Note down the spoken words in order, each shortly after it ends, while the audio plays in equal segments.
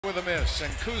with a miss,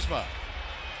 and Kuzma.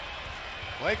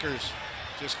 Lakers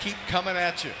just keep coming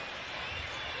at you.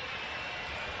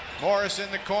 Morris in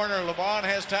the corner. LeBron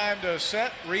has time to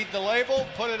set, read the label,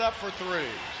 put it up for three.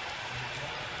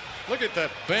 Look at the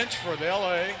bench for the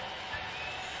LA.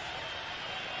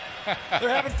 They're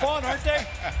having fun, aren't they?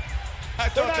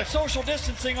 They're not social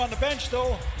distancing on the bench,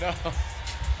 though. No.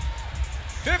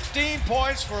 15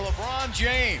 points for LeBron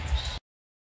James.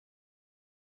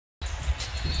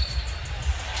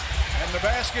 And the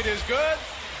basket is good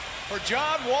for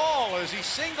John Wall as he's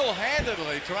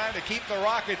single-handedly trying to keep the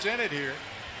Rockets in it here.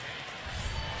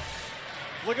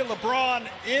 Look at LeBron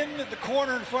in the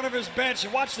corner in front of his bench,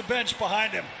 and watch the bench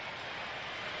behind him.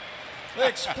 They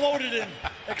exploded in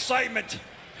excitement.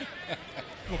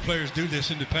 Players do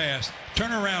this in the past.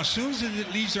 Turn around, as soon as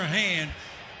it leaves their hand,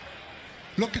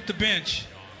 look at the bench.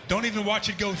 Don't even watch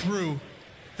it go through,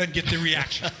 then get the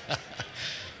reaction.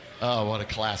 Oh, what a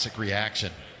classic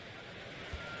reaction.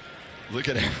 Look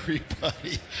at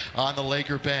everybody on the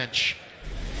Laker bench.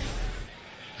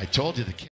 I told you the